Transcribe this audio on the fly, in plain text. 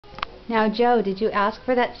Now, Joe, did you ask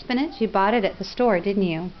for that spinach? You bought it at the store, didn't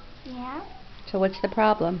you? Yeah. So what's the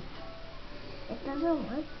problem? It doesn't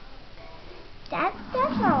look. That's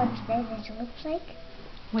not what spinach looks like.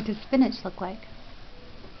 What does spinach look like?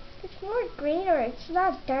 It's more greener. It's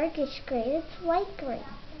not darkish green. It's light green.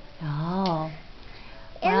 Oh.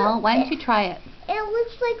 Well, why don't you try it? It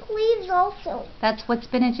looks like leaves also. That's what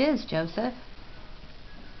spinach is, Joseph.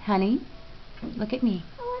 Honey, look at me.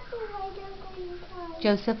 I want the lighter green kind.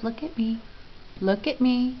 Joseph, look at me. Look at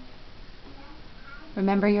me.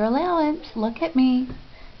 Remember your allowance. Look at me.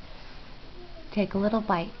 Take a little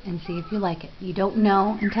bite and see if you like it. You don't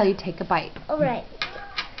know until you take a bite. Alright.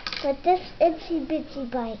 But this itsy bitsy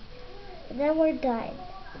bite. And then we're done.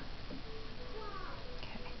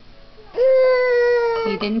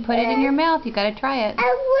 You didn't put it in your mouth. You gotta try it. I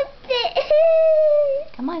want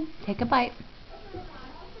it. Come on, take a bite.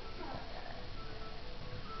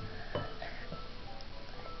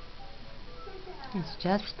 It's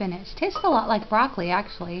just spinach. Tastes a lot like broccoli,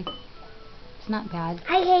 actually. It's not bad.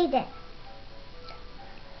 I hate it.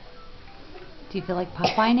 Do you feel like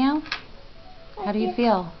Popeye now? How do you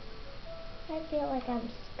feel? I feel like I'm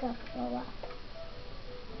gonna throw up.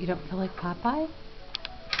 You don't feel like Popeye?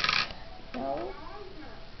 No.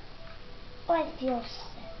 Oh, I feel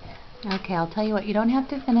sick. Okay, I'll tell you what. You don't have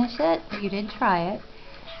to finish it, but you did try it.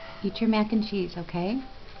 Eat your mac and cheese, okay?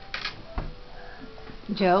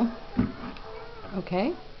 Joe?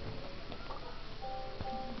 Okay?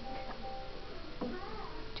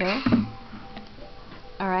 Joe?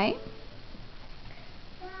 Alright?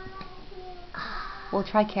 We'll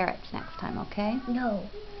try carrots next time, okay? No.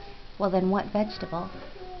 Well, then what vegetable?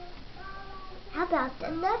 How about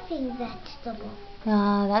the nothing vegetable?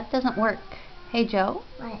 That doesn't work. Hey, Joe?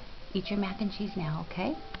 What? Eat your mac and cheese now,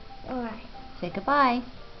 okay? Alright. Say goodbye.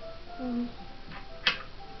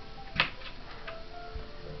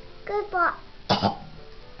 Goodbye.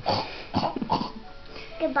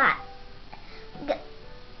 Goodbye.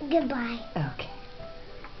 Goodbye. Okay.